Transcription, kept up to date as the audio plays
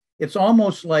It's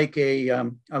almost like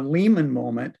a Lehman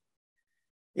moment,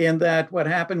 in that what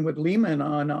happened with Lehman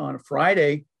on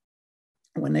Friday,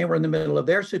 when they were in the middle of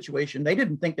their situation, they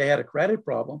didn't think they had a credit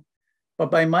problem.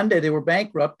 But by Monday, they were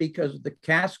bankrupt because of the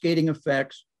cascading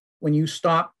effects when you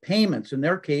stop payments. In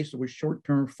their case, it was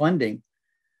short-term funding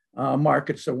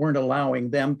markets that weren't allowing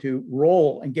them to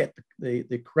roll and get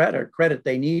the credit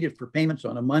they needed for payments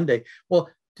on a Monday. Well,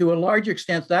 to a large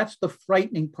extent, that's the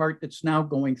frightening part that's now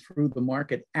going through the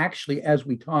market, actually, as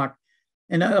we talk.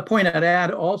 And a point I'd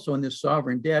add also in this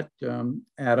sovereign debt,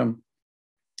 Adam,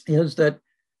 is that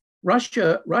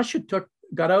Russia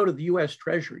got out of the U.S.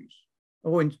 treasuries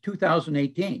in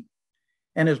 2018,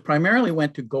 and has primarily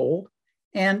went to gold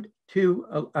and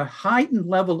to a heightened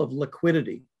level of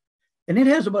liquidity. And it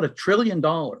has about $1 trillion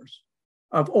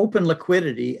of open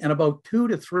liquidity, and about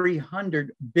 200 to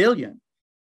 300 billion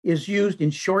is used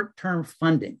in short-term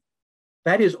funding.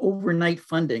 That is overnight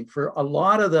funding for a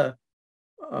lot of the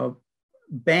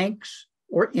banks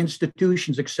or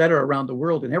institutions, et cetera, around the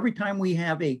world. And every time we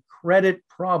have a credit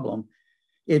problem,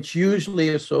 it's usually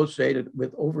associated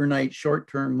with overnight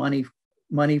short-term money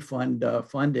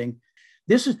funding.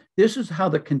 This is how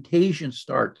the contagion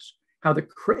starts.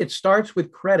 It starts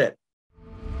with credit.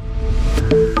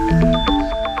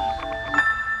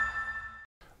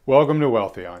 Welcome to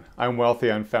Wealthion. I'm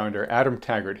Wealthion founder Adam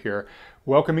Taggart here,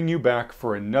 welcoming you back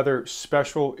for another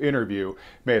special interview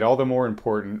made all the more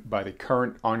important by the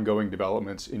current ongoing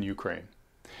developments in Ukraine.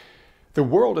 The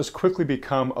world has quickly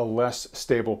become a less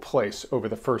stable place over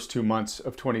the first 2 months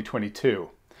of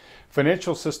 2022.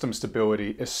 Financial system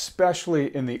stability,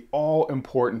 especially in the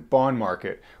all-important bond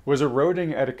market, was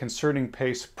eroding at a concerning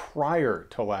pace prior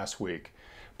to last week.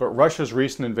 But Russia's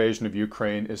recent invasion of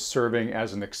Ukraine is serving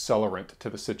as an accelerant to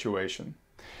the situation.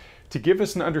 To give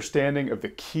us an understanding of the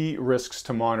key risks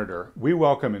to monitor, we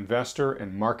welcome investor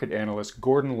and market analyst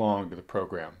Gordon Long to the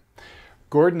program.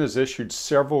 Gordon has issued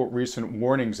several recent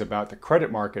warnings about the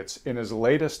credit markets in his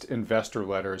latest investor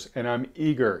letters, and I'm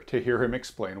eager to hear him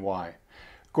explain why.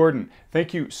 Gordon,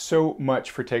 thank you so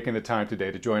much for taking the time today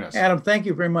to join us. Adam, thank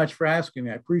you very much for asking me.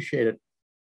 I appreciate it.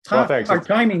 Well, thanks. Our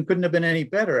timing couldn't have been any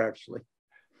better, actually.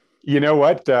 You know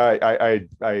what?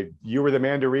 You were the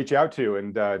man to reach out to,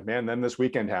 and man, then this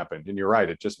weekend happened, and you're right.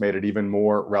 It just made it even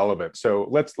more relevant. So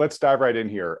let's dive right in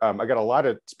here. I got a lot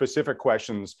of specific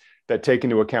questions that take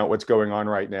into account what's going on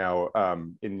right now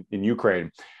in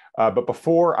Ukraine. But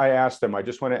before I ask them, I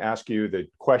just want to ask you the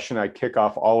question I kick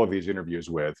off all of these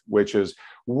interviews with, which is,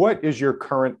 what is your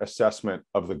current assessment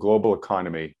of the global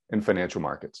economy and financial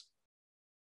markets?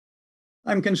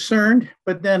 I'm concerned,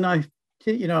 but then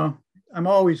I'm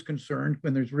always concerned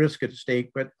when there's risk at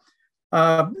stake. But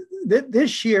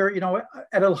this year,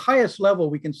 at a highest level,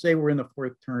 we can say we're in the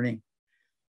fourth turning.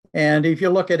 And if you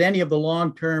look at any of the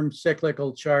long-term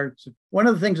cyclical charts, one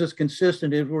of the things that's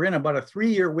consistent is we're in about a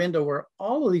 3-year window where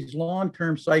all of these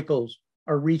long-term cycles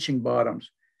are reaching bottoms.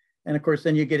 And of course,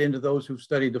 then you get into those who've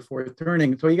studied the fourth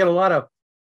turning. So you get a lot of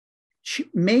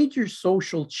major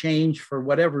social change for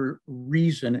whatever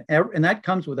reason, and that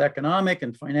comes with economic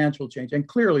and financial change. And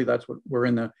clearly, that's what we're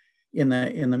in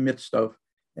the midst of.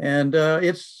 And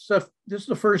this is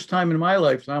the first time in my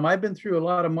lifetime I've been through a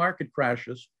lot of market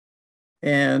crashes,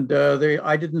 and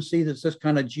I didn't see this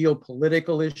kind of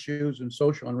geopolitical issues and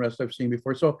social unrest I've seen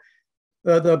before. So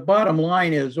the bottom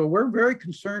line is, we're very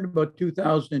concerned about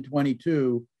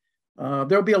 2022.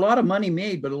 There'll be a lot of money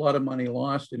made, but a lot of money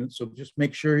lost in it. So just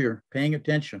make sure you're paying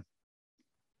attention.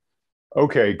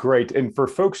 Okay, great. And for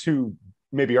folks who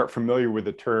maybe aren't familiar with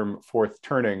the term fourth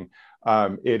turning,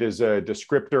 it is a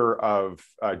descriptor of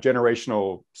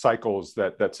generational cycles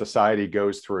that society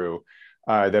goes through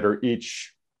that are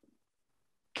each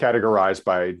categorized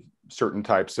by certain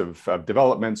types of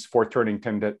developments. Fourth turning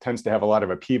tends to have a lot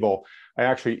of upheaval. I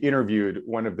actually interviewed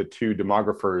one of the two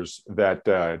demographers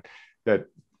that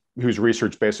whose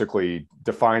research basically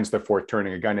defines the fourth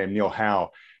turning, a guy named Neil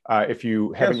Howe. If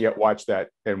you haven't yet watched that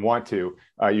and want to,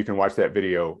 you can watch that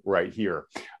video right here.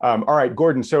 All right,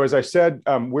 Gordon. So as I said,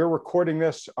 we're recording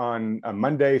this on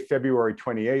Monday, February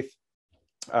 28th.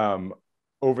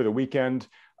 Over the weekend,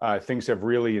 things have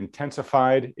really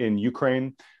intensified in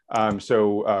Ukraine.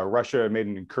 So Russia made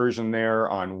an incursion there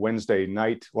on Wednesday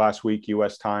night last week,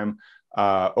 U.S. time.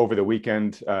 Over the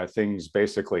weekend, things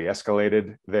basically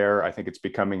escalated there. I think it's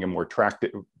becoming a more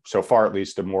so far at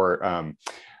least, a more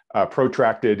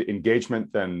protracted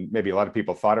engagement than maybe a lot of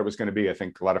people thought it was going to be. I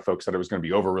think a lot of folks thought it was going to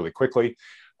be over really quickly.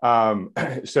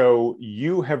 So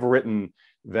you have written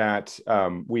that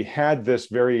we had this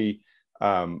very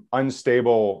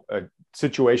unstable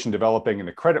situation developing in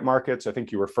the credit markets. I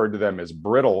think you referred to them as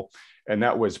brittle. and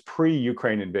that was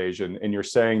pre-Ukraine invasion. And you're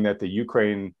saying that the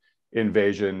Ukraine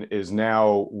invasion is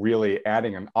now really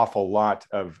adding an awful lot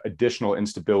of additional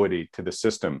instability to the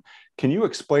system. Can you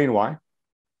explain why?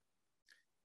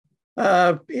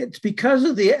 It's because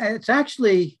of it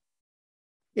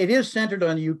is centered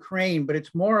on Ukraine, but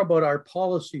it's more about our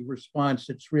policy response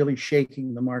that's really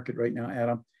shaking the market right now,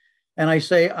 Adam. And I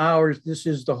say ours, this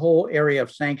is the whole area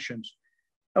of sanctions.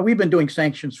 We've been doing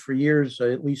sanctions for years,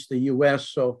 at least the US,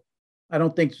 so I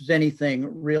don't think there's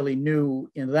anything really new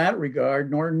in that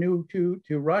regard, nor new to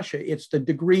Russia. It's the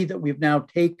degree that we've now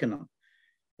taken them,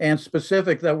 and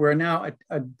specific that we're now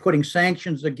putting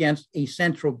sanctions against a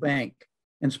central bank,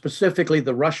 and specifically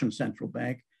the Russian central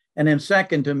bank, and then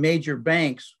second to major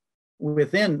banks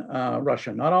within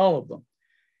Russia, not all of them.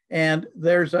 And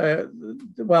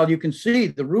well, you can see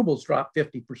the rubles dropped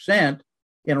 50%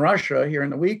 in Russia here in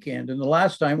the weekend. And the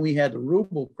last time we had the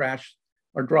ruble crash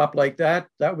or drop like that,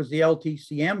 that was the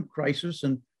LTCM crisis,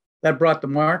 and that brought the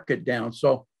market down.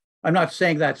 So I'm not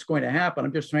saying that's going to happen.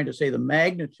 I'm just trying to say the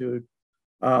magnitude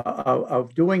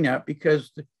of doing that,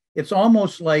 because it's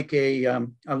almost like a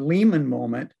Lehman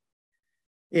moment,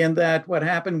 in that what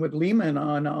happened with Lehman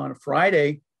on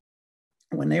Friday,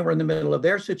 when they were in the middle of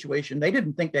their situation, they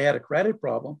didn't think they had a credit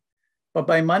problem. But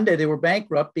by Monday, they were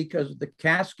bankrupt because of the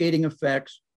cascading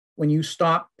effects when you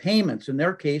stop payments. In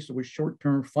their case, it was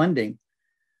short-term funding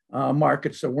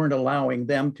markets that weren't allowing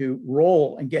them to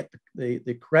roll and get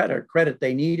the credit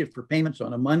they needed for payments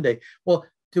on a Monday. Well,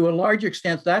 to a large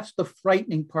extent, that's the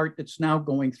frightening part that's now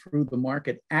going through the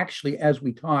market, actually, as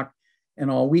we talk and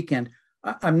all weekend.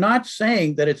 I'm not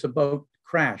saying that it's about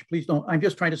crash. Please don't. I'm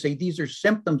just trying to say these are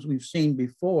symptoms we've seen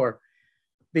before,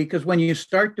 because when you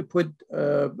start to put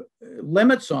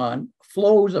limits on,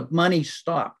 flows of money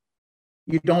stop.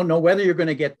 You don't know whether you're going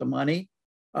to get the money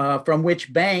from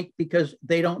which bank, because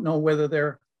they don't know whether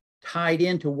they're tied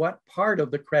into what part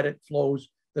of the credit flows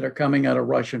that are coming out of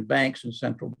Russian banks and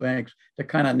central banks to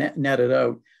kind of net it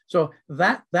out. So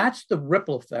that's the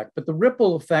ripple effect. But the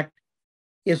ripple effect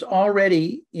is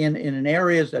already in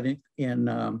areas that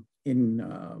in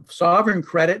sovereign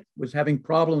credit was having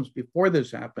problems before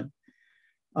this happened.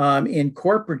 In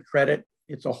corporate credit,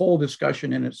 it's a whole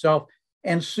discussion in itself,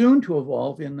 and soon to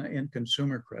evolve in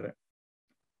consumer credit.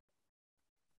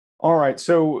 All right.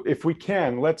 So if we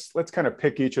can, let's kind of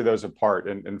pick each of those apart.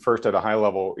 And first, at a high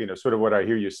level, sort of what I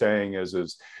hear you saying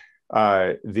is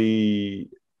the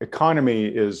economy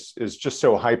is just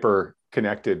so hyper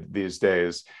connected these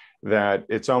days that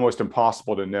it's almost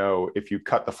impossible to know, if you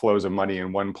cut the flows of money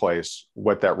in one place,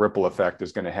 what that ripple effect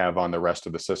is going to have on the rest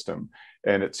of the system.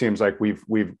 And it seems like we've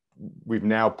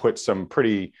now put some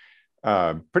pretty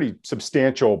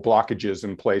substantial blockages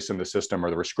in place in the system,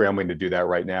 or we're scrambling to do that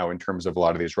right now in terms of a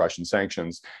lot of these Russian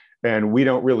sanctions. And we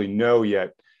don't really know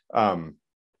yet,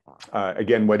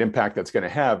 again, what impact that's going to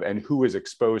have and who is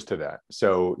exposed to that.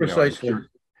 So, precisely.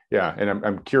 Yeah. And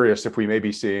I'm curious if we may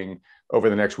be seeing over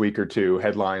the next week or two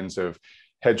headlines of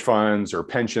hedge funds or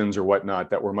pensions or whatnot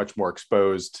that were much more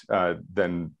exposed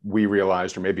than we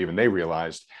realized, or maybe even they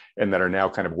realized, and that are now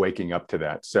kind of waking up to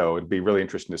that. So it'd be really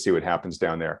interesting to see what happens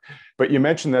down there. But you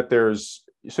mentioned that there's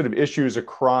sort of issues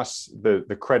across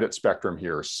the credit spectrum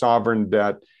here: sovereign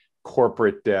debt,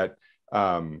 corporate debt.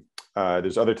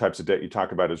 There's other types of debt you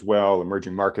talk about as well,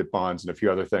 emerging market bonds, and a few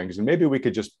other things. And maybe we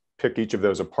could just pick each of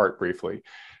those apart briefly.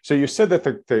 So you said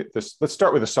that let's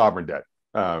start with the sovereign debt.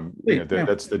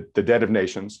 That's the debt of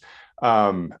nations.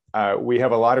 We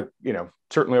have a lot of,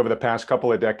 certainly over the past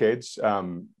couple of decades,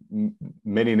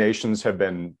 many nations have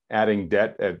been adding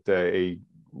debt at a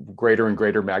greater and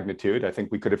greater magnitude. I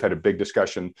think we could have had a big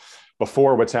discussion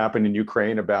before what's happened in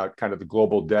Ukraine about kind of the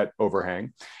global debt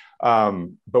overhang.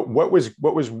 But what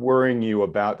was worrying you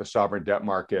about the sovereign debt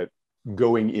market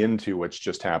going into what's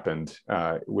just happened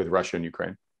with Russia and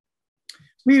Ukraine?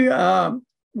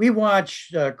 We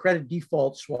watch credit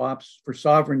default swaps for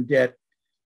sovereign debt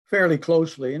fairly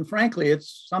closely. And frankly,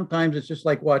 sometimes it's just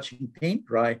like watching paint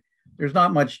dry. There's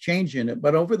not much change in it.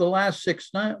 But over the last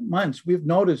 6 months, we've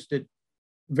noticed it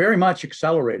very much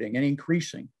accelerating and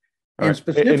increasing. All and right.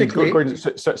 specifically, Gordon,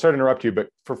 sorry to interrupt you, but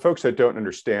for folks that don't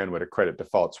understand what a credit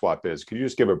default swap is, could you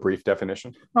just give a brief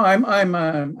definition? Oh,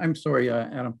 I'm sorry,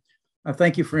 Adam.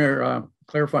 Thank you for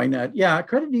clarifying that. Yeah,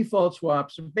 credit default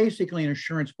swaps are basically an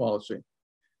insurance policy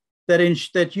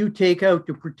that you take out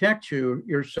to protect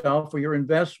yourself or your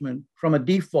investment from a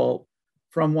default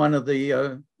from one of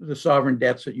the sovereign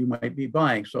debts that you might be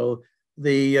buying. So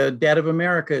the debt of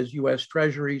America is U.S.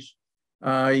 Treasuries.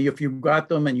 If you've got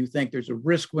them and you think there's a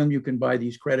risk when you can buy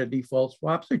these credit default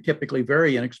swaps, they're typically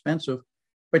very inexpensive,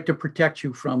 but to protect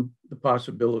you from the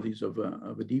possibilities of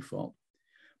a default.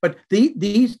 But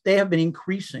these they have been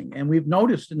increasing, and we've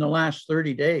noticed in the last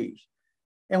 30 days.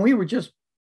 And we were just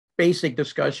basic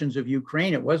discussions of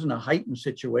Ukraine. It wasn't a heightened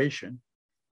situation.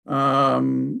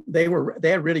 They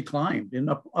had really climbed in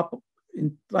up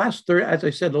in last 30, as I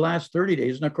said, the last 30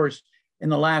 days, and of course in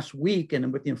the last week,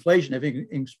 and with the inflation, they've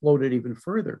exploded even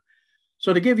further.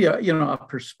 So to give you a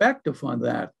perspective on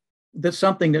that, that's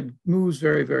something that moves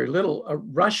very, very little.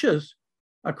 Russia's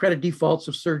credit defaults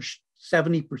have surged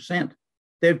 70%.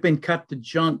 They've been cut to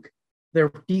junk.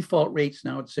 Their default rate's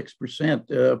now at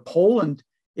 6%. Poland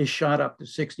is shot up to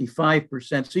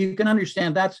 65%. So you can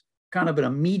understand that's kind of an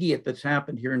immediate that's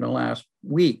happened here in the last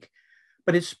week.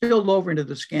 But it's spilled over into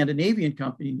the Scandinavian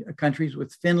countries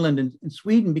with Finland and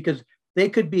Sweden, because they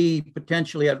could be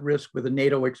potentially at risk with a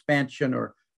NATO expansion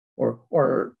or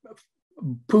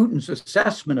Putin's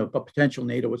assessment of a potential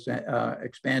NATO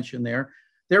expansion there.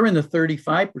 They're in the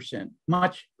 35%,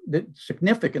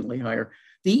 significantly higher.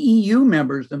 The EU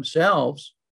members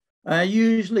themselves,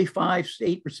 usually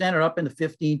 5-8% are up in the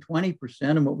 15-20%,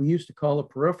 and what we used to call the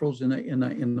peripherals in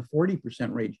the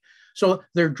 40% range. So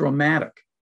they're dramatic.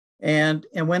 And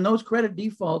when those credit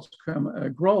defaults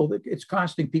grow, it's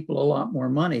costing people a lot more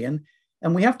money.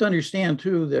 And we have to understand,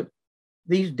 too, that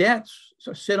these debts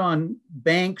sit on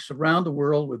banks around the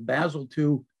world with Basel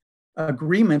II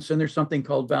agreements, and there's something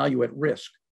called value at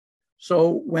risk. So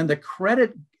when the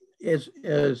credit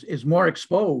is more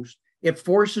exposed, it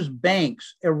forces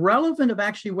banks, irrelevant of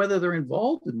actually whether they're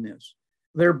involved in this,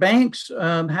 their banks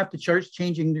have to start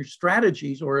changing their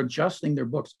strategies or adjusting their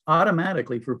books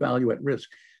automatically for value at risk.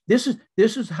 This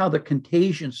is how the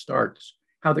contagion starts.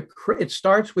 It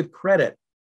starts with credit,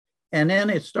 and then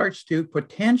it starts to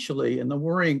potentially, and the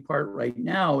worrying part right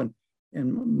now,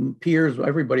 and peers,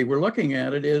 everybody, we're looking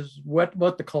at it, is what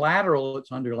the collateral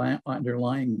that's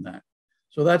underlying that.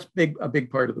 So that's a big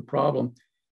part of the problem.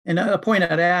 And a point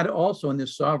I'd add also in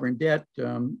this sovereign debt,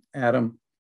 Adam,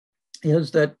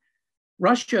 is that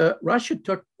Russia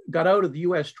got out of the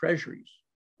U.S. treasuries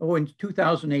in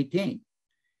 2018,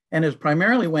 and has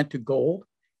primarily went to gold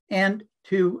and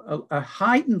to a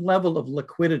heightened level of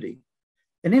liquidity.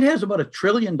 And it has about $1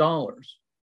 trillion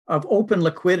of open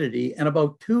liquidity, and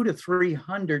about 200 to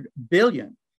 300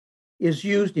 billion is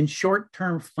used in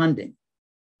short-term funding.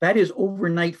 That is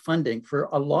overnight funding for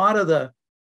a lot of the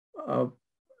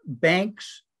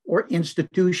banks or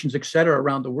institutions, et cetera,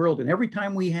 around the world. And every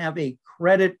time we have a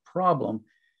credit problem,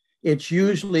 it's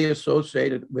usually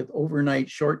associated with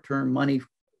overnight short-term money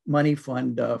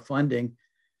funding.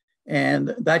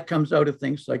 And that comes out of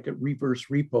things like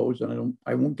reverse repos. And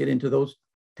I won't get into those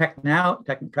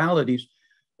technicalities,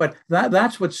 but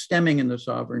that's what's stemming in the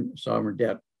sovereign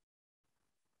debt.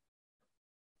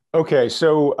 Okay,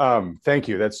 so thank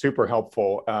you. That's super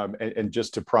helpful. And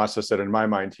just to process it in my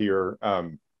mind here,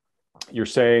 you're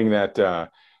saying that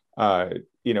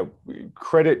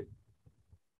credit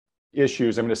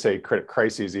issues, I'm going to say credit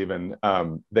crises even,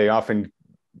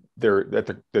 they're at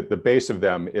the base of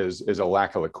them is a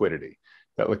lack of liquidity.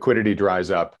 That liquidity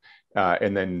dries up,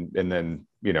 and then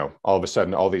all of a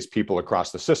sudden all these people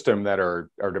across the system that are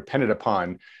dependent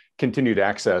upon continued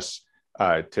access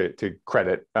to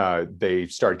credit, they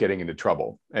start getting into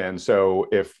trouble. And so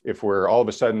if we're all of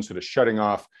a sudden sort of shutting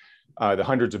off the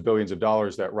hundreds of billions of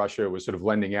dollars that Russia was sort of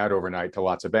lending out overnight to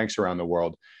lots of banks around the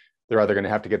world, they're either going to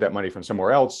have to get that money from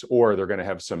somewhere else, or they're going to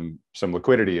have some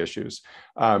liquidity issues.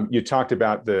 You talked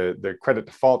about the credit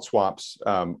default swaps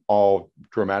all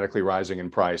dramatically rising in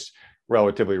price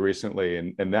relatively recently,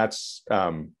 and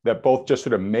that both just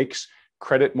sort of makes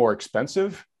credit more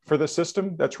expensive for the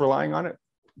system that's relying on it.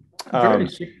 Very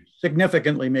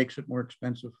significantly makes it more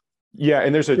expensive. Yeah,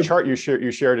 and there's a chart you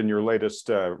shared in your latest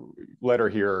letter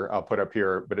here, I'll put up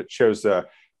here, but it shows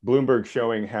Bloomberg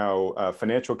showing how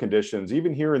financial conditions,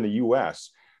 even here in the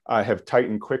U.S., have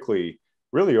tightened quickly,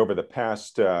 really over the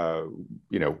past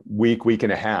week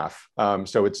and a half.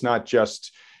 So it's not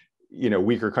just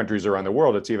weaker countries around the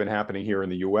world; it's even happening here in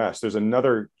the U.S. There's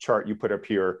another chart you put up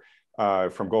here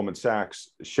from Goldman Sachs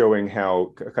showing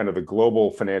how kind of the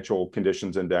global financial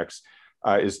conditions index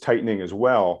is tightening as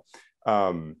well.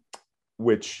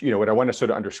 Which, what I want to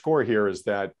sort of underscore here is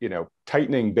that,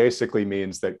 tightening basically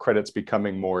means that credit's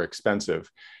becoming more expensive.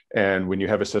 And when you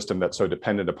have a system that's so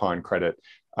dependent upon credit,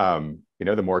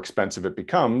 the more expensive it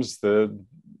becomes, the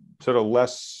sort of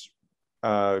less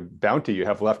bounty you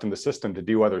have left in the system to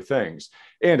do other things.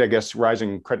 And I guess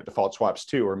rising credit default swaps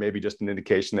too, or maybe just an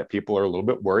indication that people are a little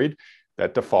bit worried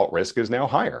that default risk is now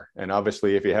higher. And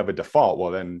obviously, if you have a default,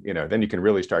 well, then you can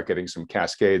really start getting some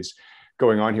cascades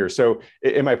going on here. So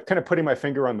am I kind of putting my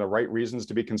finger on the right reasons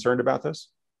to be concerned about this?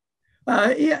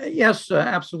 Yes,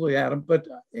 absolutely, Adam. But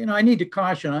I need to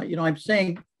caution. I'm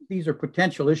saying these are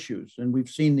potential issues, and we've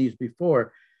seen these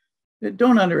before.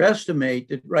 Don't underestimate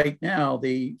that right now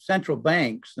the central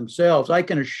banks themselves. I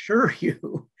can assure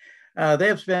you, they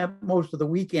have spent most of the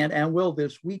weekend and will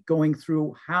this week going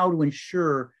through how to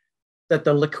ensure that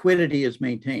the liquidity is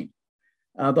maintained.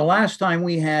 The last time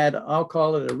we had, I'll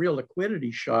call it a real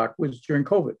liquidity shock, was during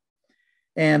COVID.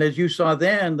 And as you saw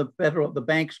then, the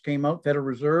banks came out, Federal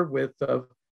Reserve, with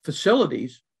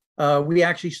facilities. We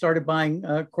actually started buying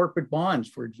corporate bonds,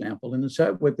 for example,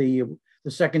 with the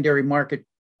secondary market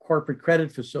corporate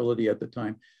credit facility at the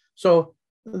time. So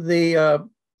the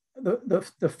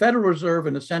Federal Reserve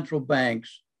and the central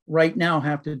banks right now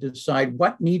have to decide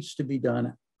what needs to be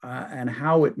done and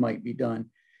how it might be done.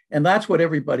 And that's what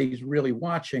everybody's really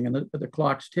watching, and the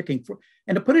clock's ticking for.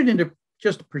 And to put it into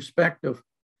just a perspective,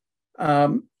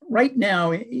 right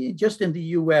now, just in the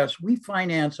US, we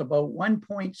finance about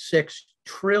 $1.6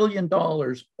 trillion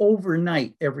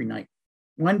overnight every night.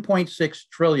 1.6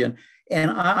 trillion.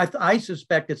 And I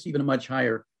suspect it's even much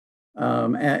higher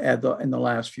in the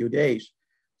last few days.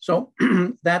 So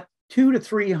that 200 to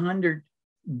 300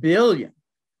 billion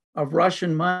of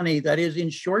Russian money that is in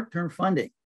short-term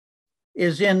funding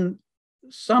is in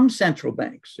some central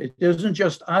banks. It isn't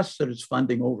just us that is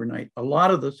funding overnight. A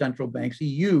lot of the central banks,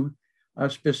 EU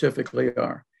specifically,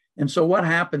 are. And so what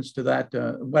happens to that?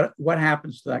 What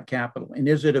happens to that capital? And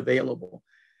is it available?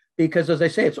 Because as I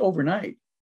say, it's overnight.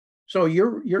 So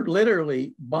you're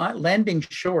literally lending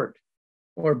short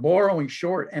or borrowing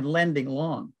short and lending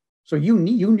long. So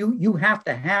you have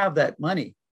to have that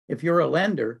money if you're a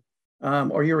lender,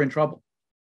 or you're in trouble.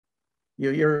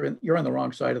 You're on the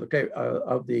wrong side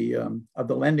of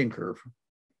the lending curve.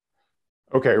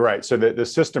 Okay, right. So the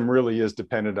system really is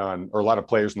dependent on, or a lot of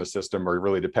players in the system are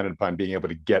really dependent upon being able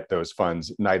to get those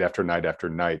funds night after night after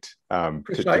night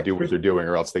to do what they're doing,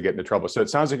 or else they get into trouble. So it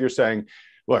sounds like you're saying,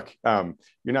 look, you're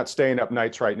not staying up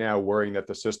nights right now worrying that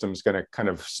the system's going to kind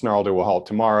of snarl to a halt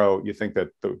tomorrow. You think that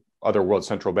the other world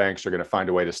central banks are going to find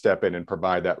a way to step in and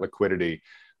provide that liquidity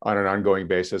on an ongoing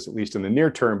basis, at least in the near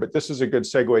term. But this is a good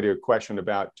segue to a question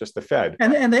about just the Fed.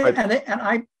 And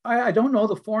I don't know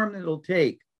the form that it'll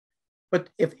take. But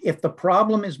if the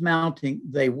problem is mounting,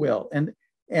 they will. And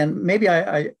maybe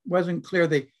I wasn't clear.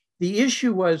 The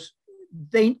issue was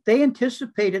they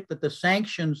anticipated that the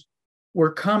sanctions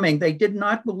were coming. They did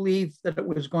not believe that it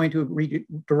was going to be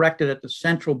directed at the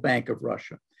Central Bank of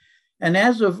Russia. And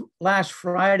as of last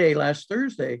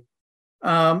Thursday,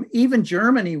 even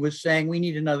Germany was saying we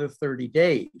need another 30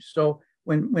 days. So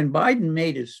when Biden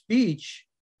made his speech,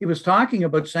 he was talking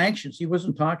about sanctions. He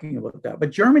wasn't talking about that.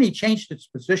 But Germany changed its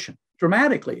position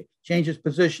dramatically, changed its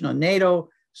position on NATO,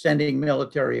 sending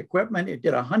military equipment. It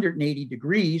did 180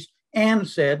 degrees and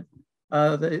said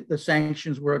the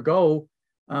sanctions were a go,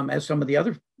 as some of the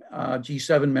other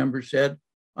G7 members said,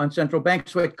 on central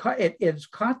banks. So it's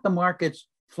caught the markets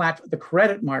flat, the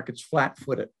credit markets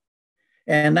flat-footed.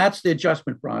 And that's the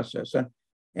adjustment process.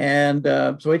 And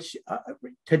so it's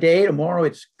today, tomorrow,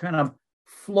 it's kind of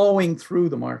flowing through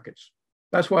the markets.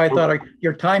 That's why I thought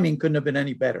your timing couldn't have been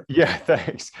any better. Yeah,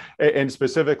 thanks. And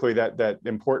specifically that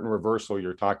important reversal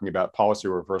you're talking about, policy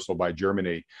reversal by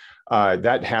Germany,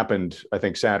 that happened, I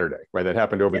think, Saturday, right? That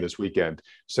happened over this weekend.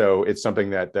 So it's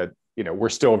something that we're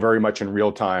still very much in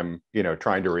real time,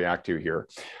 trying to react to here.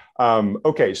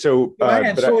 Okay, so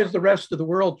is the rest of the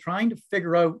world trying to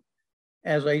figure out,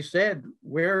 as I said,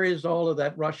 where is all of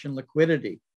that Russian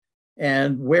liquidity?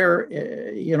 And where,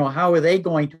 how are they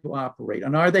going to operate?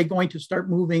 And are they going to start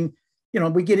moving?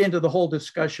 We get into the whole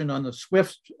discussion on the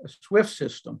SWIFT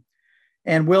system.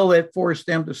 And will it force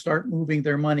them to start moving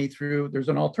their money through? There's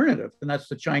an alternative, and that's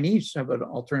the Chinese have an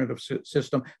alternative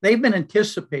system. They've been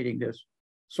anticipating this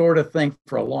sort of thing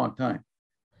for a long time.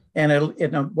 And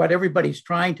what everybody's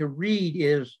trying to read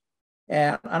is,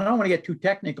 I don't want to get too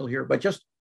technical here, but just,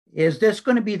 is this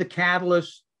going to be the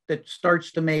catalyst that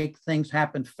starts to make things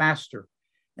happen faster?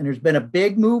 And there's been a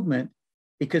big movement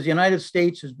because the United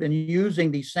States has been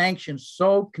using these sanctions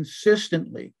so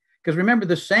consistently. Because remember,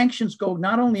 the sanctions go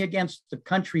not only against the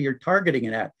country you're targeting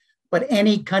it at, but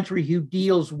any country who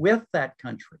deals with that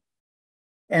country.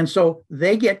 And so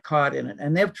they get caught in it,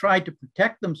 and they've tried to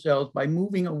protect themselves by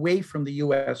moving away from the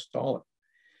US dollar.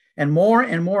 And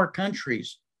more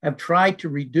countries have tried to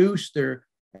reduce their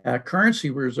currency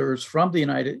reserves from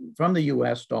the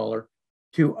US dollar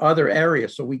to other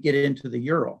areas. So we get into the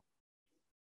euro.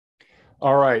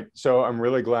 All right. So I'm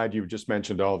really glad you just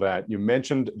mentioned all that. You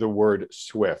mentioned the word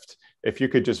SWIFT. If you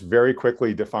could just very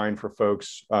quickly define for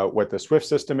folks what the SWIFT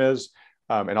system is,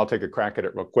 and I'll take a crack at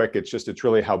it real quick. It's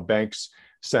really how banks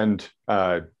send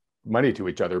money to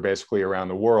each other basically around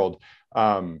the world.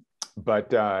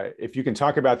 But if you can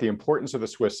talk about the importance of the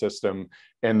SWIFT system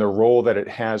and the role that it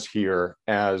has here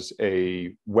as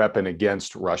a weapon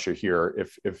against Russia here,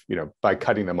 if you know, by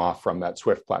cutting them off from that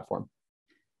SWIFT platform.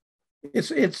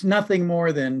 It's nothing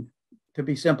more than, to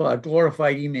be simple, a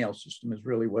glorified email system is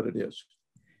really what it is.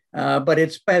 But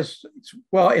it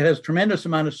has tremendous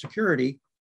amount of security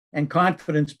and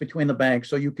confidence between the banks,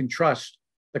 so you can trust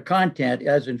the content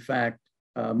as, in fact,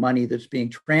 money that's being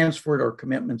transferred or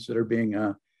commitments that are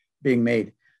being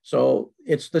made. So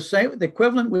it's the same. The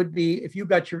equivalent would be if you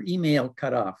got your email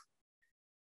cut off,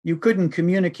 you couldn't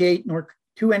communicate nor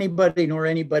to anybody nor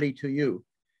anybody to you.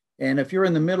 And if you're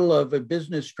in the middle of a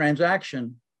business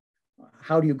transaction,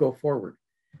 how do you go forward?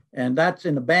 And that's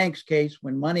in the bank's case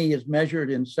when money is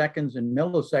measured in seconds and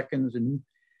milliseconds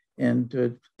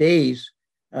and days.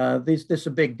 This is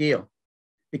a big deal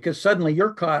because suddenly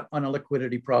you're caught on a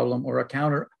liquidity problem or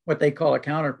what they call a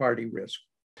counterparty risk.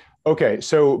 Okay,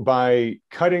 so by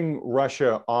cutting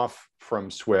Russia off from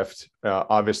SWIFT,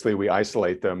 obviously we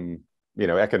isolate them, you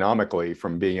know, economically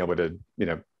from being able to, you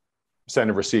know, send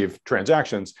and receive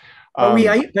transactions.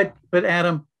 But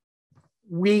Adam,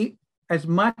 we as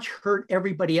much hurt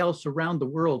everybody else around the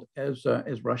world as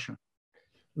Russia.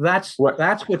 That's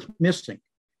what's missing.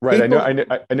 Right.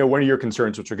 I know one of your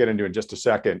concerns, which we'll get into in just a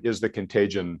second, is the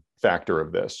contagion factor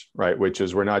of this, right? Which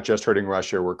is we're not just hurting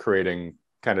Russia, we're creating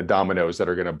kind of dominoes that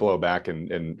are going to blow back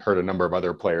and hurt a number of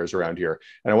other players around here.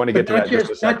 And I want to get to that in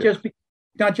just a second.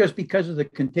 Not just because of the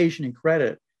contagion and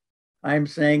credit. I'm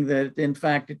saying that, in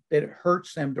fact, it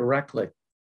hurts them directly.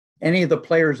 Any of the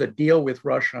players that deal with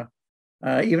Russia,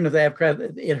 even if they have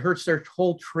credit, it hurts their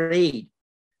whole trade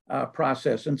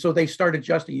process. And so they start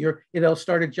adjusting. They'll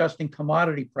start adjusting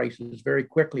commodity prices very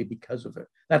quickly because of it.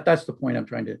 That's the point I'm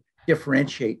trying to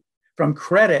differentiate from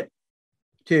credit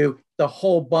to the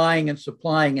whole buying and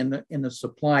supplying in the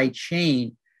supply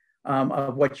chain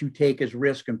of what you take as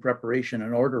risk and preparation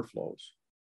and order flows.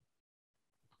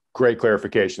 Great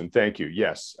clarification. Thank you.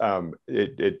 Yes,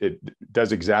 it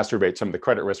does exacerbate some of the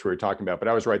credit risk we were talking about, but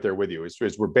I was right there with you. Is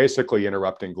we're basically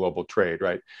interrupting global trade,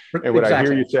 right? And what I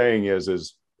hear you saying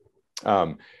is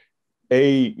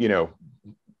you know,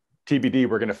 TBD,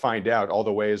 we're going to find out all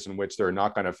the ways in which there are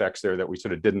knock-on effects there that we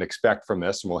sort of didn't expect from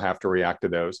this, and we'll have to react to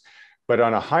those. But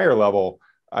on a higher level,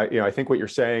 you know, I think what you're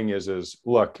saying is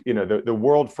look, you know, the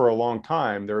world for a long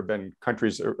time, there have been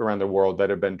countries around the world that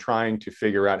have been trying to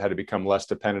figure out how to become less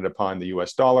dependent upon the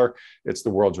US dollar. It's the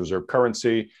world's reserve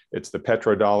currency. It's the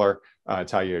petrodollar.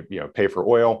 It's how you pay for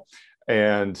oil.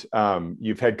 And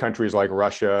you've had countries like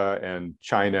Russia and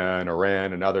China and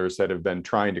Iran and others that have been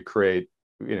trying to create,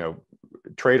 you know,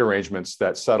 trade arrangements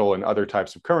that settle in other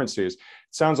types of currencies. It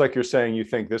sounds like you're saying you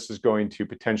think this is going to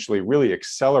potentially really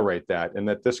accelerate that, and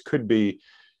that this could be,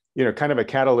 you know, kind of a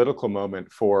catalytical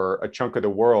moment for a chunk of the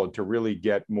world to really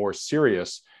get more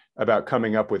serious about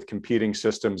coming up with competing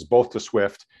systems, both to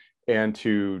SWIFT and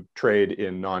to trade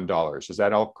in non-dollars. Is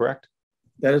that all correct?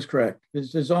 That is correct.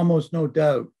 There's almost no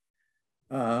doubt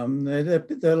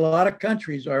that a lot of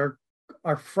countries are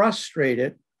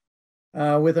frustrated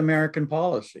with American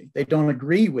policy. They don't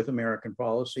agree with American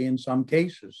policy in some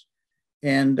cases,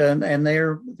 and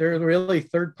they're really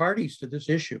third parties to this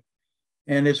issue,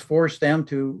 and it's forced them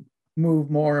to move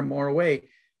more and more away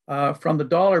from the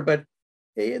dollar. But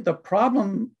the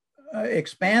problem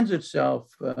expands itself,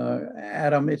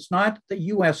 Adam. It's not the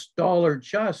U.S. dollar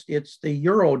just; it's the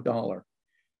euro dollar.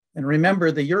 And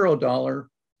remember, the euro dollar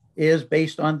is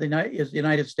based on the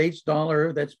United States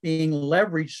dollar that's being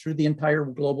leveraged through the entire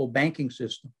global banking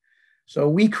system. So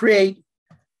we create,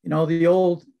 you know, the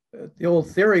old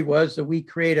theory was that we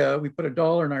put a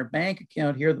dollar in our bank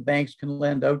account here, the banks can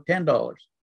lend out $10.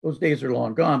 Those days are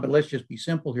long gone, but let's just be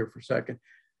simple here for a second.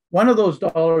 One of those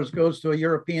dollars goes to a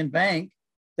European bank,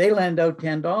 they lend out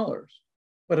 $10.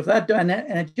 But if that done,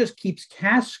 and it just keeps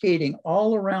cascading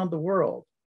all around the world,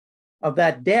 of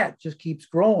that debt just keeps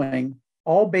growing,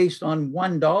 all based on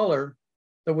 $1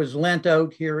 that was lent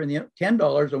out here in the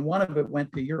 $10, and one of it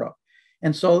went to Europe.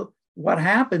 And so what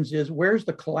happens is, where's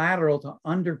the collateral to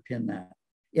underpin that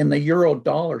in the euro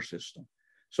dollar system?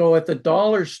 So if the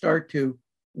dollars start to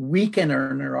weaken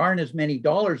or there aren't as many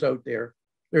dollars out there,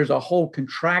 there's a whole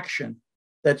contraction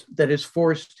that is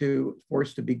forced to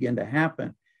begin to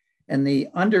happen. And the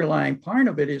underlying part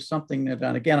of it is something that,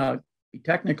 and again, I'll be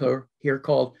technical here,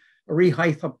 called a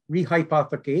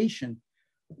rehypothecation,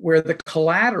 where the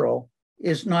collateral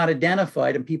is not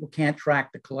identified and people can't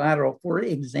track the collateral. For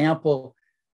example,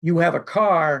 you have a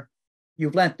car,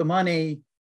 you've lent the money,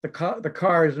 the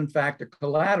car is in fact a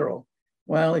collateral.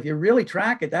 Well, if you really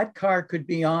track it, that car could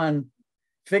be on,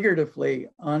 figuratively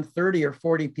on 30 or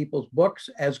 40 people's books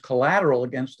as collateral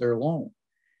against their loan.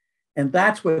 And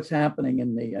that's what's happening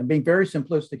I'm being very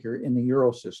simplistic here, in the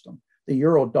euro system, the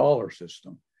euro dollar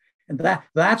system. And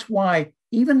that's why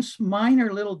even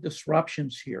minor little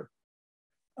disruptions here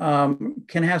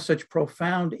can have such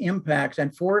profound impacts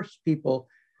and force people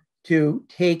to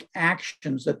take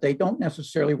actions that they don't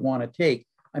necessarily want to take.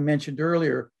 I mentioned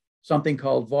earlier something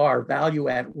called VAR, value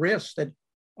at risk, that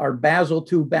are Basel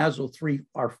II, Basel III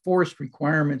are forced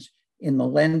requirements in the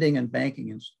lending and banking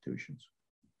institutions.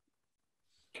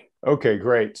 Okay,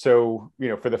 great. So,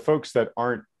 for the folks that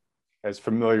aren't as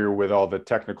familiar with all the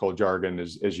technical jargon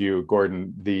as you,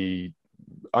 Gordon, the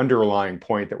underlying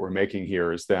point that we're making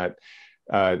here is that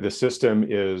the system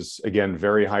is, again,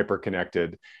 very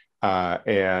hyper-connected,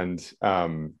 and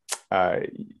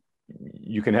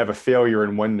you can have a failure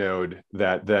in one node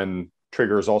that then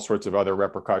triggers all sorts of other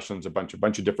repercussions, a bunch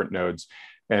of different nodes,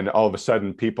 and all of a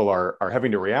sudden people are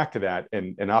having to react to that,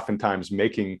 and oftentimes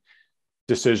making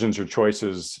decisions or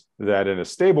choices that in a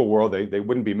stable world they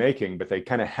wouldn't be making, but they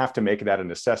kind of have to make it out of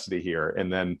necessity here.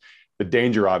 And then the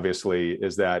danger, obviously,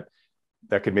 is that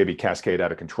could maybe cascade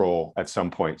out of control at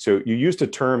some point. So you used a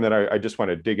term that I just want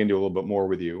to dig into a little bit more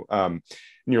with you. In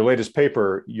your latest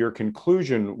paper, your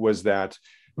conclusion was that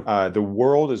the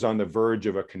world is on the verge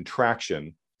of a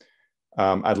contraction.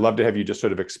 I'd love to have you just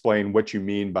sort of explain what you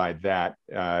mean by that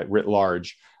writ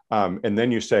large. And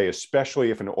then you say,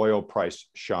 especially if an oil price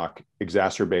shock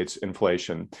exacerbates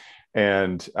inflation.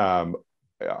 And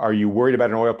are you worried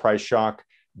about an oil price shock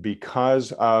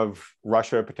because of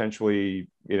Russia potentially,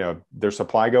 their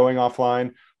supply going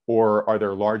offline, or are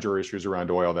there larger issues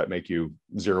around oil that make you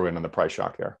zero in on the price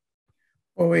shock there?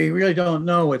 Well, we really don't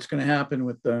know what's going to happen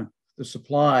with the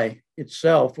supply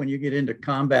itself when you get into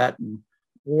combat and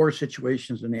war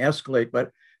situations and they escalate.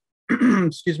 But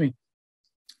excuse me,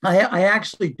 I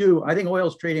actually do. I think oil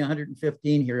is trading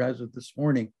 115 here as of this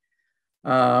morning.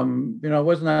 It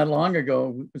wasn't that long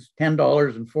ago. It was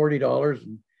 $10 and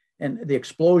 $40, and the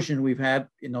explosion we've had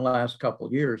in the last couple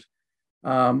of years.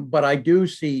 But I do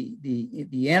see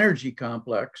the energy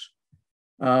complex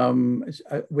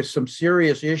with some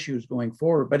serious issues going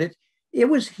forward. But it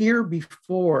was here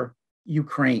before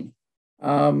Ukraine.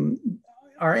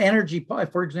 Our energy,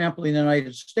 for example, in the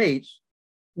United States,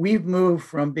 we've moved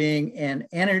from being an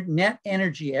net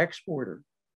energy exporter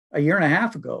a year and a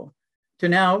half ago to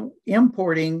now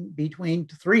importing between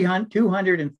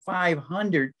 200 and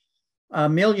 500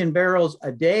 million barrels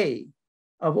a day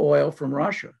of oil from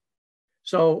Russia.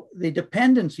 So the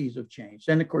dependencies have changed,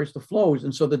 and of course the flows,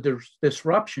 and so the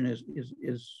disruption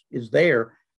is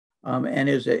there, and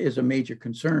is a major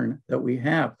concern that we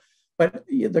have. But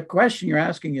the question you're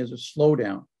asking is a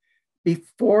slowdown.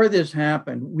 Before this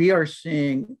happened, we are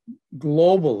seeing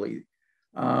globally,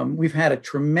 we've had a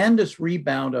tremendous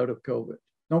rebound out of COVID,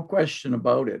 no question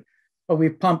about it. But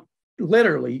we've pumped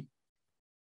literally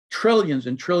trillions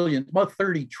and trillions, about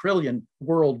 30 trillion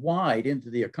worldwide into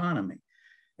the economy.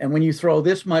 And when you throw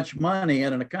this much money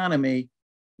at an economy,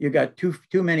 you got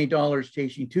too many dollars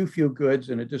chasing too few goods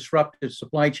and a disrupted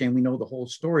supply chain. We know the whole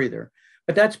story there.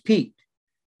 But that's peaked,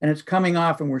 and it's coming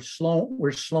off, and we're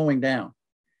slowing down.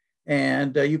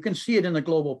 And you can see it in the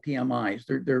global PMIs.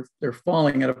 They're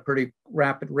falling at a pretty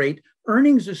rapid rate.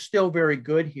 Earnings is still very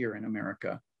good here in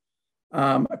America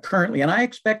currently, and I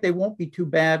expect they won't be too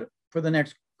bad for the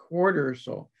next quarter or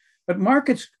so. But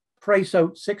markets price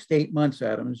out 6 to 8 months,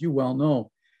 Adam, as you well know.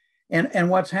 And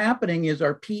what's happening is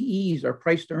our PEs, our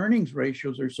price to earnings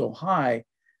ratios, are so high.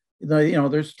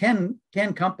 There's 10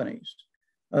 companies.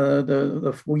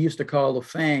 We used to call the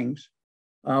FANGs.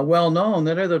 Well known,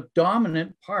 that are the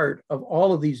dominant part of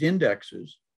all of these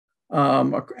indexes,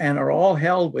 and are all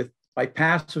held by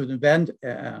passive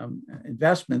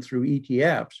investment through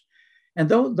ETFs. And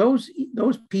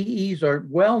those PEs are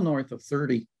well north of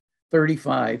 30,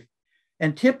 35.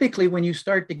 And typically when you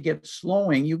start to get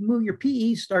slowing, your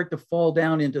PEs start to fall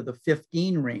down into the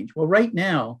 15 range. Well, right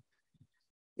now,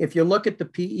 if you look at the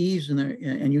PEs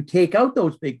and you take out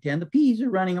those big 10, the PEs are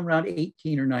running around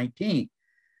 18 or 19.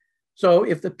 So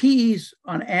if the PEs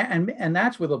and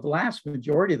that's with a vast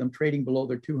majority of them trading below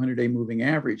their 200-day moving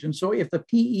average. And so if the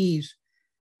PEs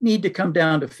need to come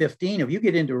down to 15, if you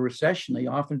get into a recession, they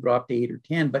often drop to 8 or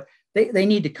 10, but they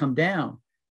need to come down.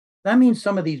 That means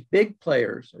some of these big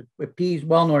players with PEs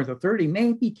well north of 30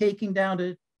 may be taking down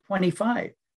to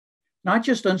 25, not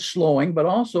just on slowing, but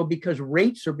also because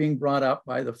rates are being brought up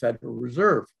by the Federal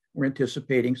Reserve. We're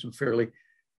anticipating some fairly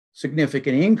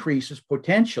significant increases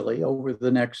potentially over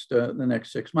the next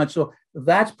 6 months. So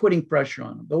that's putting pressure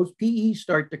on them. Those PEs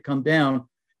start to come down.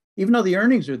 Even though the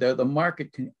earnings are there, the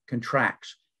market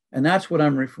contracts. And that's what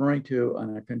I'm referring to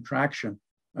on a contraction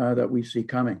that we see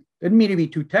coming. Didn't mean to be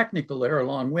too technical there or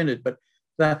long-winded, but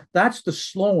that's the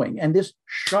slowing. And this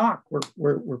shock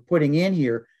we're putting in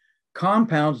here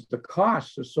compounds the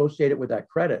costs associated with that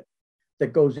credit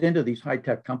that goes into these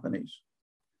high-tech companies.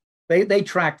 They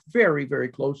track very, very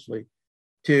closely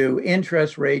to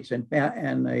interest rates and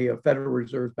a Federal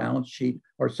Reserve balance sheet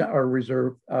or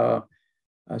reserve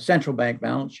central bank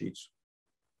balance sheets.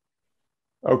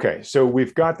 Okay, so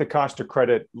we've got the cost of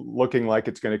credit looking like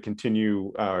it's going to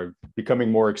continue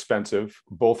becoming more expensive,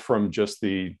 both from just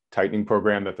the tightening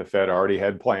program that the Fed already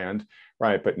had planned,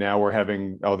 right? But now we're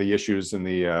having all the issues in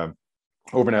the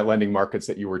overnight lending markets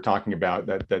that you were talking about,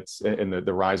 that's in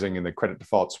the rising in the credit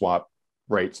default swap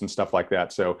rates and stuff like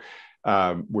that. So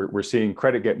we're seeing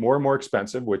credit get more and more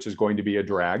expensive, which is going to be a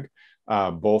drag,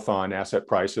 both on asset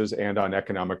prices and on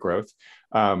economic growth.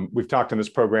 We've talked in this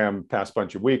program past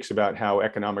bunch of weeks about how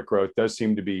economic growth does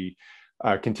seem to be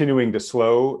continuing to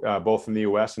slow, both in the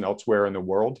US and elsewhere in the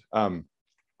world.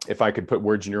 If I could put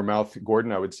words in your mouth,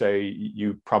 Gordon, I would say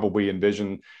you probably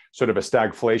envision sort of a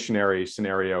stagflationary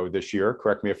scenario this year.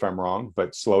 Correct me if I'm wrong,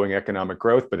 but slowing economic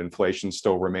growth, but inflation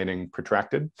still remaining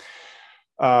protracted.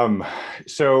 You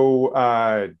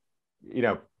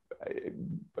know,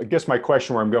 I guess my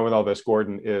question where I'm going with all this,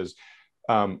 Gordon, is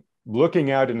looking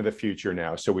out into the future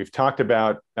now. So we've talked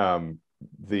about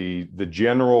the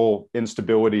general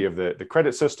instability of the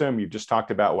credit system. You've just talked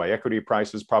about why equity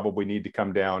prices probably need to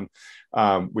come down.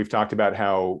 We've talked about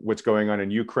how what's going on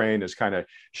in Ukraine is kind of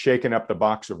shaking up the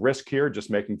box of risk here, just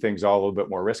making things all a little bit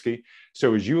more risky.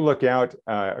 So as you look out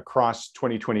across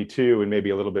 2022 and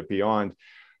maybe a little bit beyond,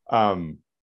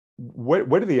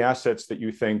 what are the assets that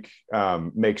you think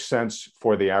make sense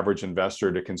for the average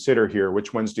investor to consider here?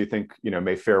 Which ones do you think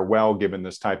may fare well given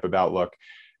this type of outlook?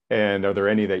 And are there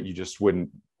any that you just wouldn't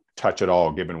touch at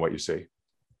all given what you see?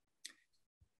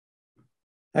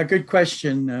 A good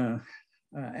question,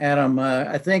 Adam.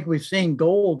 I think we've seen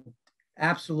gold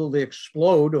absolutely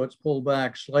explode, or it's pulled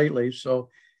back slightly. So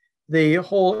the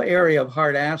whole area of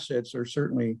hard assets are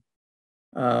certainly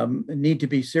need to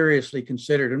be seriously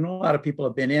considered. And a lot of people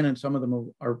have been in, and some of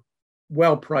them are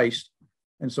well priced.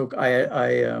 And so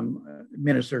I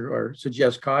minister or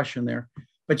suggest caution there.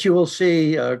 But you will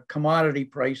see commodity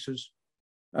prices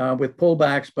with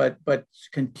pullbacks, but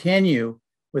continue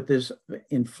with this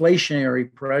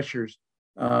inflationary pressures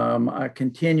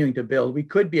continuing to build. We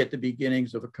could be at the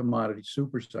beginnings of a commodity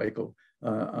super cycle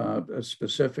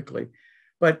specifically.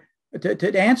 But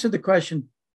to answer the question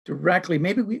directly,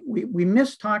 maybe we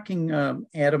missed talking,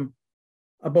 Adam,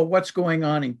 about what's going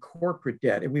on in corporate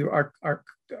debt. And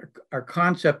our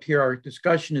concept here, our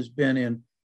discussion has been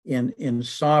in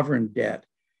sovereign debt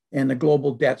and the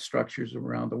global debt structures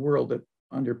around the world that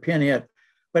underpin it.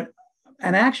 But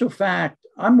in actual fact,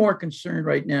 I'm more concerned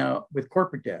right now with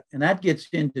corporate debt, and that gets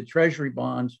into treasury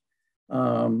bonds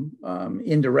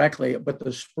indirectly, but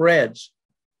the spreads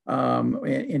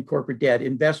in corporate debt,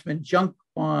 investment, junk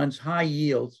bonds, high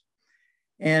yields.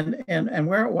 And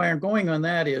where I'm going on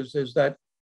that is that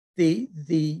the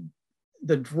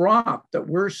drop that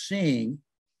we're seeing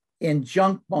in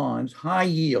junk bonds, high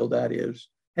yield, that is,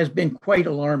 has been quite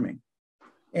alarming.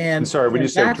 And sorry, when you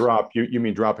say drop, you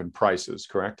mean drop in prices,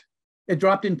 correct? It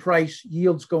dropped in price,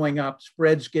 yields going up,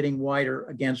 spreads getting wider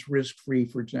against risk-free,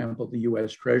 for example, the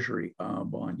U.S. Treasury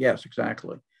bond. Yes,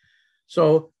 exactly.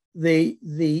 So the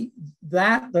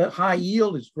high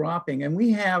yield is dropping, and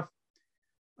we have,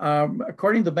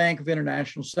 according to the Bank of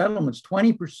International Settlements,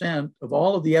 20% of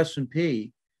all of the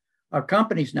S&P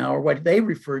companies now are what they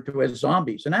refer to as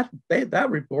zombies, and that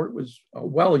report was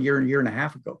well a year and a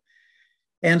half ago.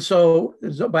 And so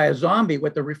by a zombie,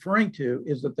 what they're referring to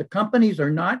is that the companies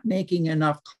are not making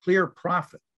enough clear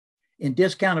profit in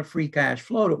discounted free cash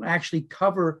flow to actually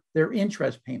cover their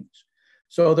interest payments.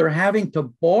 So they're having to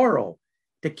borrow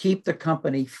to keep the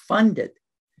company funded.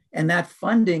 And that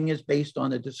funding is based on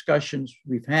the discussions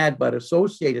we've had, but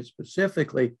associated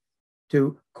specifically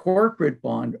to corporate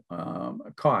bond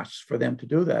costs for them to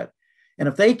do that. And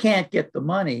if they can't get the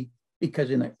money, because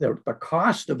in the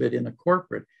cost of it in the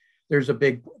corporate, there's a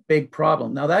big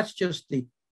problem. Now that's just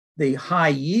the high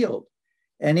yield.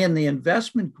 And in the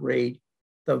investment grade,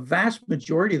 the vast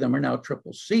majority of them are now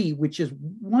CCC, which is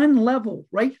one level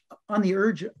right on the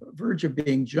verge of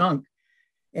being junk.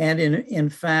 And in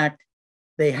fact,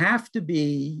 they have to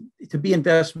be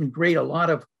investment grade. A lot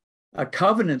of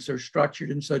covenants are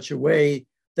structured in such a way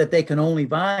that they can only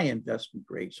buy investment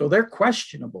grade. So they're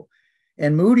questionable.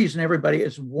 And Moody's and everybody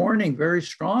is warning very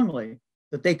strongly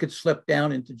that they could slip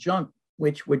down into junk,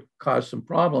 which would cause some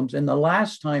problems. And the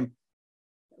last time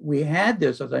we had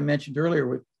this, as I mentioned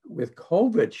earlier, with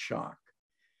COVID shock,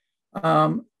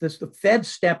 the Fed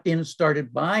stepped in and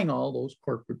started buying all those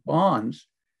corporate bonds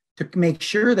to make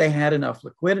sure they had enough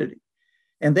liquidity.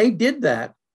 And they did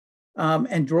that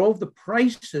and drove the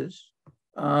prices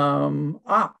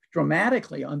up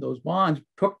dramatically on those bonds,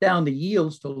 took down the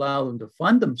yields to allow them to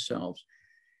fund themselves.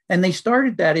 And they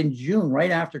started that in June,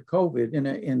 right after COVID,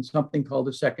 in something called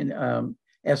the second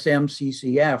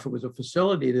SMCCF. It was a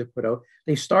facility that put out.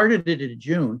 They started it in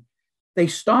June. They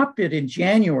stopped it in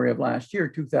January of last year,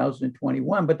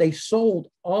 2021, but they sold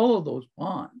all of those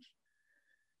bonds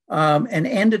and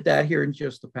ended that here in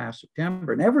just the past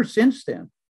September. And ever since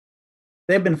then,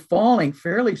 they've been falling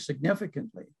fairly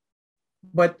significantly.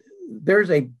 But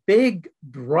there's a big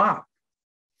drop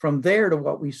from there to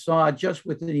what we saw just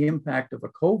with the impact of a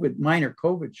minor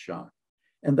COVID shock.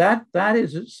 And that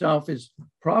is itself is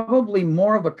probably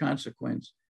more of a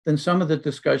consequence than some of the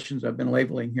discussions I've been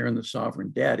labeling here in the sovereign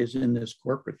debt is in this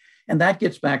corporate. And that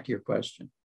gets back to your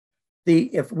question.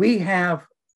 If we have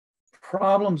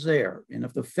problems there, and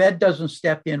if the Fed doesn't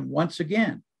step in once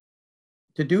again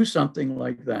to do something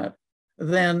like that,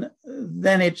 then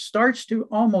it starts to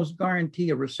almost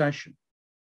guarantee a recession.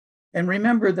 And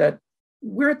remember that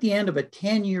we're at the end of a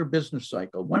 10-year business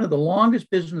cycle, one of the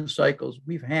longest business cycles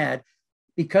we've had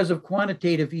because of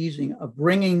quantitative easing of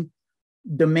bringing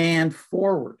demand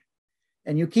forward.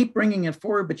 And you keep bringing it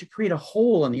forward, but you create a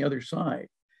hole on the other side.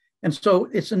 And so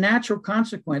it's a natural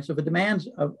consequence of a demands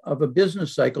of a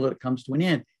business cycle that it comes to an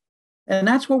end. And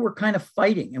that's what we're kind of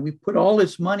fighting. And we put all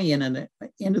this money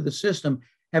into the system,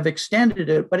 have extended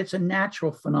it, but it's a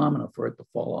natural phenomenon for it to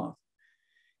fall off.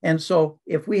 And so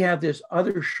if we have this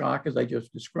other shock, as I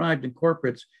just described in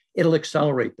corporates, it'll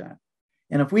accelerate that.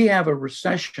 And if we have a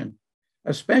recession,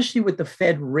 especially with the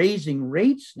Fed raising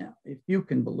rates now, if you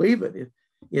can believe it,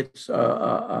 it's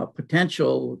a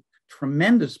potential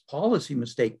tremendous policy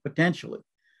mistake, potentially.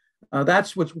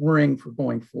 That's what's worrying for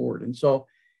going forward. And so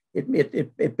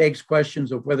it begs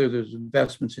questions of whether there's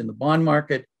investments in the bond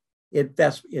market. It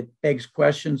begs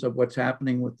questions of what's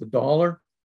happening with the dollar,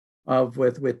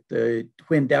 with the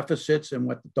twin deficits and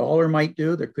what the dollar might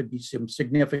do. There could be some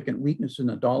significant weakness in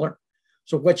the dollar.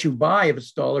 So what you buy, if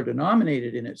it's dollar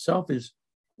denominated in itself, is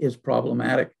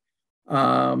problematic.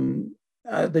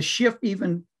 The shift,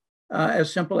 even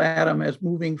as simple, Adam, as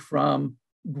moving from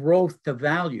growth to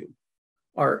value,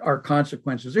 are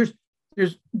consequences.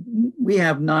 We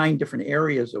have 9 different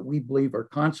areas that we believe are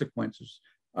consequences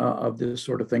of this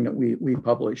sort of thing that we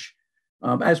publish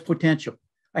as potential.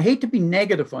 I hate to be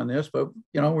negative on this, but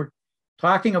we're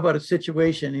talking about a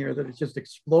situation here that is just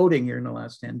exploding here in the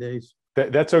last 10 days.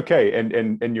 That's okay,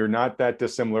 and you're not that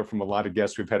dissimilar from a lot of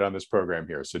guests we've had on this program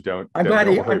here. So don't. I'm glad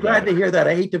to hear that.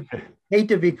 I hate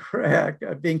to be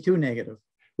being too negative.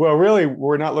 Well, really,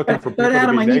 we're not looking for people. But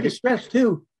Adam, to be I need to stress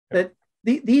too that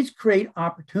these create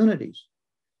opportunities.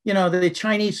 The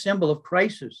Chinese symbol of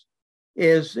crisis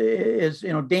is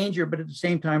danger, but at the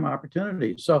same time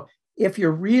opportunity. So if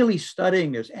you're really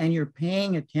studying this and you're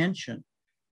paying attention,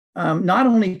 not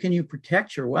only can you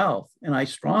protect your wealth, and I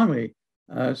strongly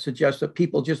suggest that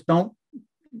people just don't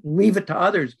leave it to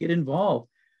others, get involved.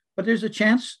 But there's a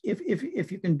chance,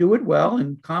 if you can do it well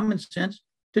and common sense,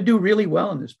 to do really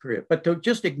well in this period. But to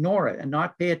just ignore it and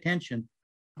not pay attention,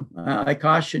 I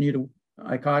caution you.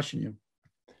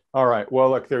 All right. Well,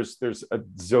 look, there's a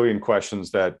zillion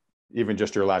questions that even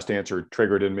just your last answer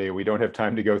triggered in me. We don't have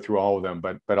time to go through all of them,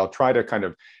 but I'll try to kind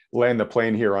of land the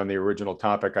plane here on the original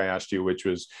topic I asked you, which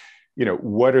was,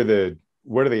 what are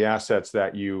the assets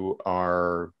that you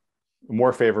are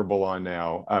more favorable on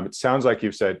now? It sounds like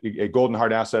you've said golden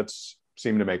hard assets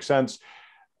seem to make sense.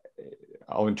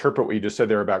 I'll interpret what you just said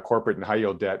there about corporate and high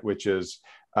yield debt, which is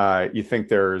you think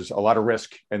there's a lot of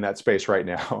risk in that space right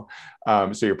now.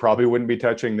 So you probably wouldn't be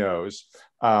touching those.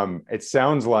 It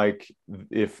sounds like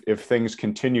if things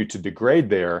continue to degrade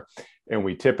there and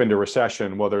we tip into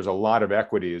recession, well, there's a lot of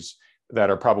equities that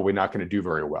are probably not going to do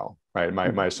very well, right?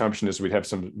 My assumption is we'd have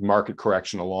some market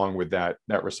correction along with that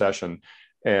recession.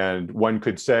 And one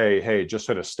could say, hey, just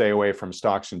sort of stay away from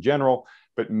stocks in general,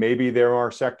 but maybe there are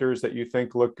sectors that you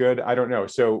think look good. I don't know.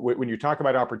 So when you talk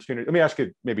about opportunity, let me ask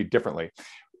it maybe differently.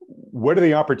 What are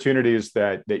the opportunities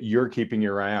that you're keeping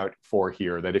your eye out for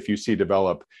here that if you see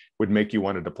develop would make you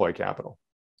want to deploy capital?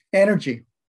 Energy,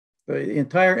 the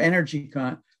entire energy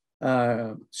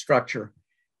structure.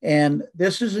 And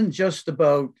this isn't just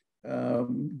about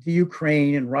the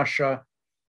Ukraine and Russia.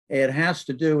 It has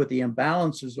to do with the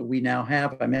imbalances that we now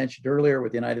have. I mentioned earlier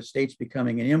with the United States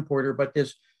becoming an importer, but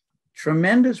this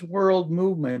tremendous world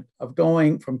movement of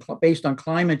going from based on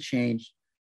climate change,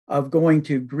 of going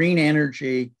to green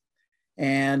energy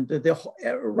and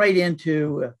right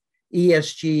into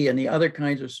ESG and the other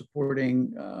kinds of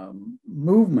supporting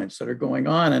movements that are going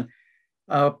on.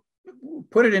 And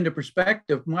put it into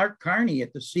perspective, Mark Carney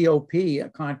at the COP, a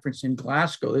conference in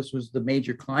Glasgow, this was the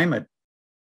major climate,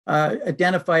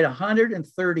 identified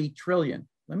 130 trillion.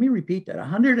 Let me repeat that,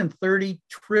 130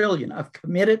 trillion of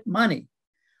committed money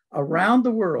around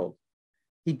the world.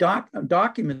 He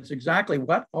documents exactly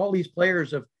what all these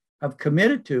players have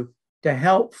committed to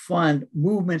help fund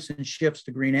movements and shifts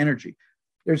to green energy.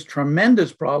 There's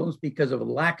tremendous problems because of a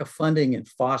lack of funding in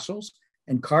fossils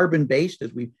and carbon-based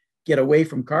as we get away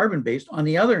from carbon-based. On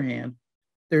the other hand,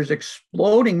 there's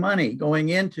exploding money going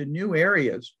into new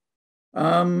areas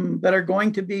that are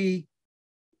going to be,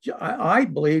 I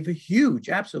believe, huge,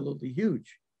 absolutely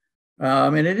huge.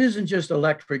 And it isn't just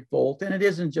electric volt, and it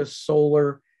isn't just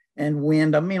solar and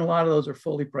wind. I mean, a lot of those are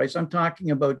fully priced. I'm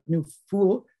talking about new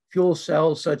fuel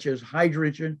cells such as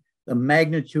hydrogen, the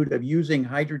magnitude of using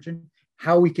hydrogen,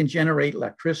 how we can generate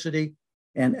electricity,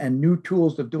 and new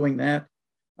tools of doing that,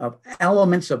 of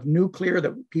elements of nuclear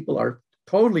that people are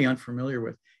totally unfamiliar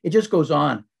with. It just goes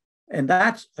on. And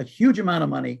that's a huge amount of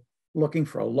money looking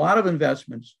for a lot of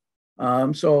investments.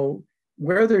 So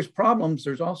where there's problems,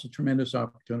 there's also tremendous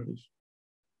opportunities.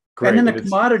 Great. And then the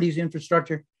commodities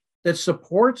infrastructure that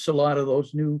supports a lot of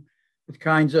those new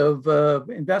kinds of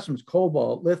investments,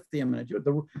 cobalt, lithium, and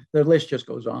the list just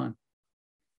goes on.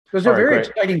 Because they're very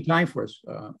exciting time for us,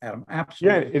 Adam.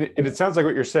 Absolutely. Yeah, and it sounds like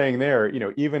what you're saying there,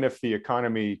 even if the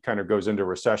economy kind of goes into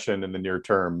recession in the near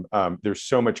term, there's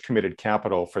so much committed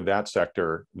capital for that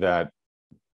sector that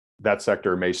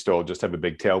sector may still just have a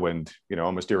big tailwind,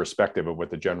 almost irrespective of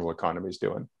what the general economy is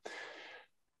doing.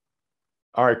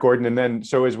 All right, Gordon. And then,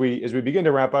 so as we begin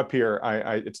to wrap up here,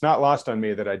 it's not lost on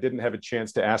me that I didn't have a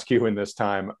chance to ask you in this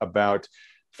time about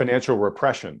financial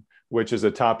repression, which is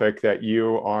a topic that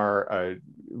you are a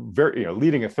very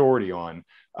leading authority on,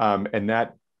 and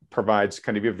that provides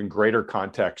kind of even greater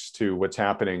context to what's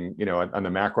happening, on the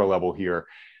macro level here.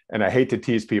 And I hate to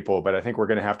tease people, but I think we're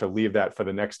going to have to leave that for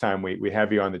the next time we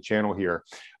have you on the channel here.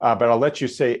 But I'll let you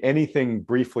say anything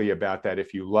briefly about that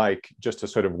if you like, just to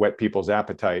sort of whet people's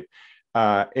appetite.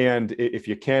 And if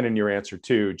you can, in your answer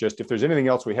too, just if there's anything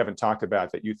else we haven't talked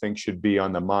about that you think should be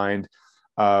on the mind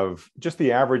of just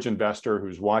the average investor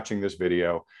who's watching this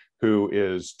video, who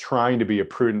is trying to be a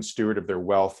prudent steward of their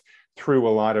wealth through a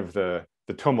lot of the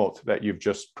tumult that you've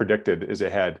just predicted is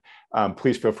ahead.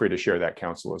 Please feel free to share that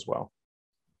counsel as well.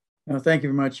 Thank you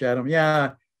very much, Adam.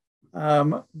 Yeah,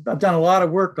 I've done a lot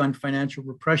of work on financial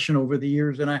repression over the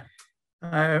years, and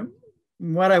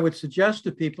what I would suggest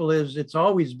to people is it's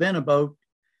always been about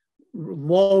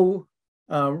low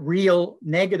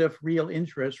negative real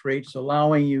interest rates,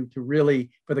 allowing you to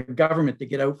for the government to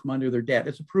get out from under their debt.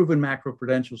 It's a proven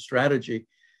macroprudential strategy,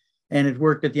 and it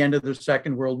worked at the end of the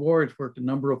Second World War. It's worked a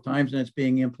number of times, and it's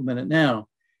being implemented now,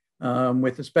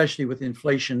 especially with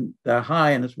inflation that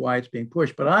high, and that's why it's being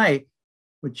pushed. But I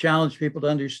would challenge people to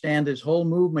understand this whole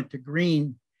movement to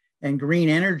green and green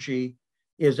energy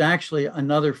is actually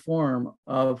another form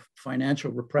of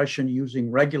financial repression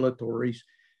using regulatories.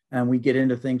 And we get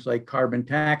into things like carbon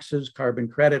taxes, carbon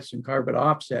credits, and carbon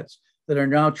offsets that are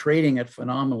now trading at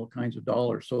phenomenal kinds of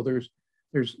dollars. So there's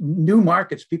new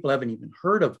markets people haven't even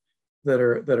heard of that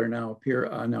are now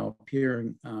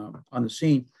appearing on the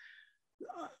scene.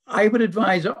 I would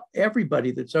advise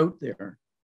everybody that's out there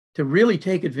to really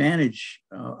take advantage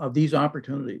of these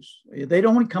opportunities. They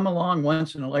don't come along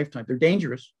once in a lifetime. They're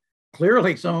dangerous.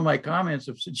 Clearly, some of my comments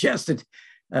have suggested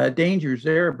dangers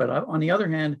there. But on the other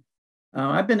hand,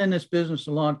 I've been in this business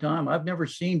a long time. I've never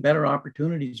seen better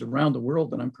opportunities around the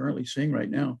world than I'm currently seeing right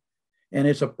now. And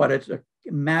it's a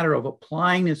matter of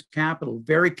applying this capital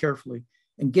very carefully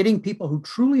and getting people who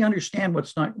truly understand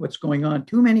what's going on.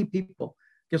 Too many people,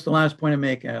 I guess the last point I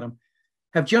make, Adam,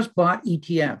 have just bought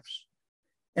ETFs.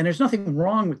 And there's nothing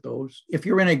wrong with those if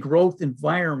you're in a growth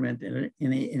environment,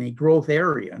 in a growth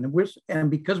area. And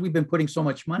because we've been putting so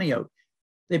much money out,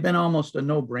 they've been almost a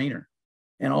no-brainer.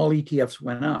 And all ETFs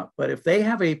went up. But if they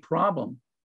have a problem,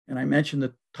 and I mentioned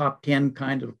the top 10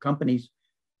 kind of companies,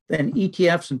 then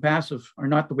ETFs and passive are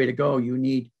not the way to go. You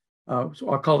need, so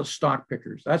I'll call it stock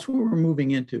pickers. That's what we're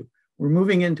moving into. We're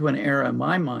moving into an era, in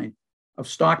my mind, of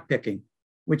stock picking,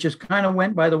 which is kind of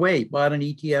went by the way. Bought an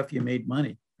ETF, you made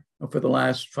money for the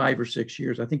last 5 or 6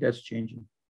 years. I think that's changing.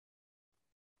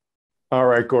 All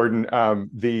right, Gordon.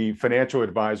 The financial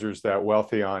advisors that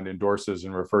Wealthion endorses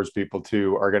and refers people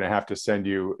to are going to have to send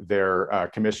you their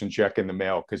commission check in the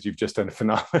mail because you've just done a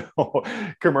phenomenal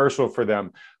commercial for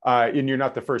them. And you're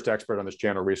not the first expert on this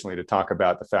channel recently to talk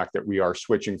about the fact that we are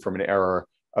switching from an era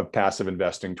of passive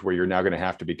investing to where you're now going to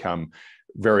have to become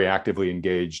very actively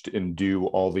engaged and do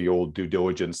all the old due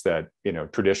diligence that,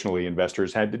 traditionally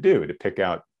investors had to do to pick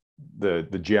out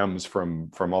the gems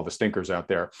from all the stinkers out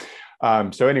there.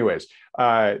 So anyways,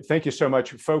 thank you so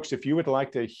much, folks. If you would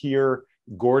like to hear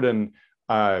Gordon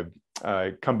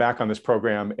come back on this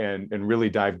program and really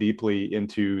dive deeply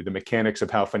into the mechanics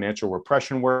of how financial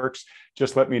repression works,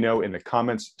 just let me know in the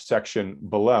comments section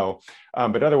below.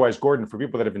 But otherwise, Gordon, for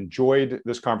people that have enjoyed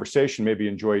this conversation, maybe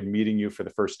enjoyed meeting you for the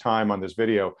first time on this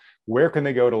video, where can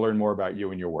they go to learn more about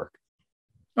you and your work?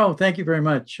 Oh, thank you very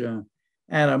much,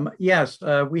 Adam. Yes,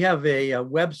 we have a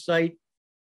website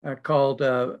called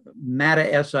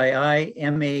MATASII,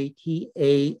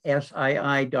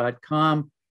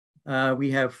 MATASII.com.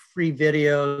 We have free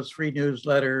videos, free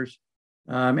newsletters,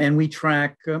 and we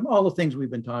track all the things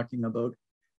we've been talking about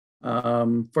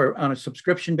on a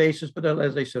subscription basis, but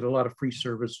as I said, a lot of free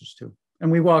services too.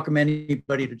 And we welcome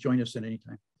anybody to join us at any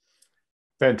time.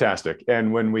 Fantastic.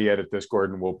 And when we edit this,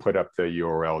 Gordon, we'll put up the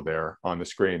URL there on the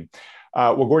screen.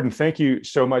 Well, Gordon, thank you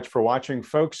so much for watching,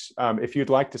 folks. If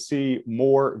you'd like to see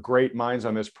more great minds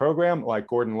on this program, like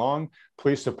Gordon Long,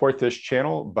 please support this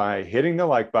channel by hitting the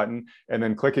like button and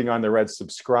then clicking on the red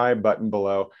subscribe button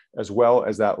below, as well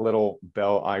as that little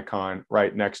bell icon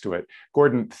right next to it.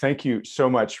 Gordon, thank you so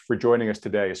much for joining us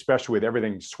today, especially with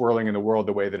everything swirling in the world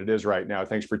the way that it is right now.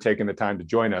 Thanks for taking the time to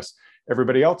join us.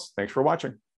 Everybody else, thanks for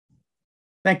watching.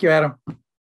 Thank you,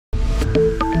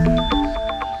 Adam.